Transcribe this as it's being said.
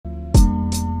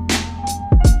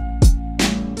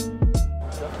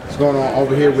going on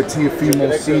over here with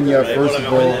Teofimo Sr.? First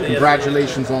of all,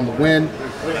 congratulations on the win.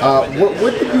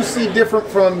 What did you see different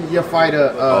from your fighter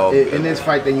in this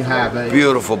fight than you have?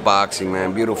 Beautiful boxing,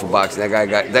 man. Beautiful boxing.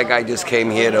 That guy just came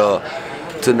here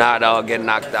to not get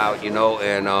knocked out, you know.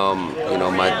 And you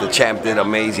know, the champ did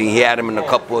amazing. He had him in a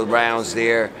couple of rounds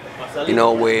there, you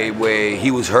know, where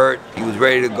he was hurt, he was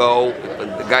ready to go.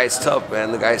 The guy's tough,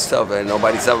 man. The guy's tough, and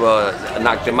nobody's ever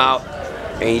knocked him out.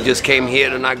 And he just came here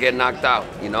to not get knocked out,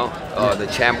 you know. The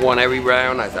champ won every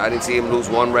round. I didn't see him lose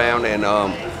one round, and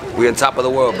we're on top of the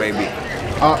world, baby.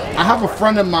 I have a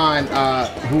friend of mine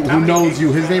who knows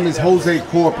you. His name is Jose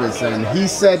Corpus, and he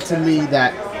said to me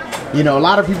that, you know, a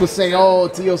lot of people say, oh,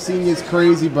 Teo Sr. is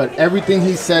crazy, but everything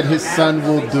he said his son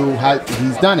will do,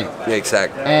 he's done it. Yeah,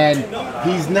 exactly. And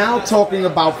he's now talking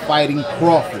about fighting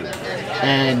Crawford.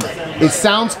 And it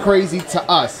sounds crazy to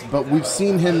us, but we've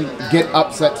seen him get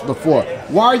upsets before.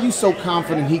 Why are you so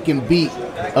confident he can beat,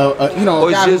 you know,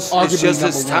 a guy who's arguably it's just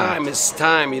his number time. one? It's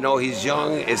time. You know, he's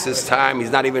young. It's his time. He's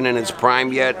not even in his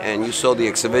prime yet. And you saw the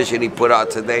exhibition he put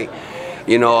out today,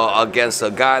 you know, against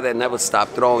a guy that never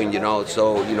stopped throwing. You know,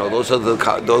 so you know those are the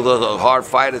hard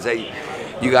fighters that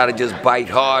you got to just bite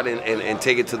hard and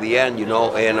take it to the end. You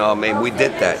know, and we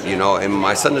did that. You know, and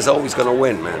my son is always gonna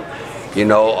win, man. You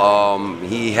know,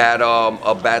 he had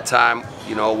a bad time,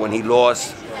 you know, when he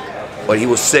lost, but he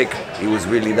was sick. He was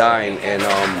really dying. And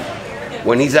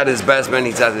when he's at his best, man,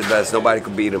 he's at his best. Nobody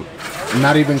could beat him.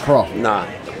 Not even Crawford? Nah.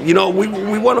 You know, we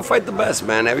want to fight the best,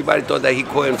 man. Everybody thought that he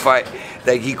couldn't fight,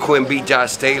 that he couldn't beat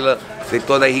Josh Taylor. They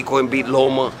thought that he couldn't beat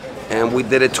Loma. And we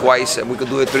did it twice, and we could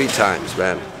do it 3 times,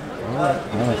 man. All right.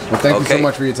 Well, thank you so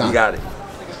much for your time. You got it.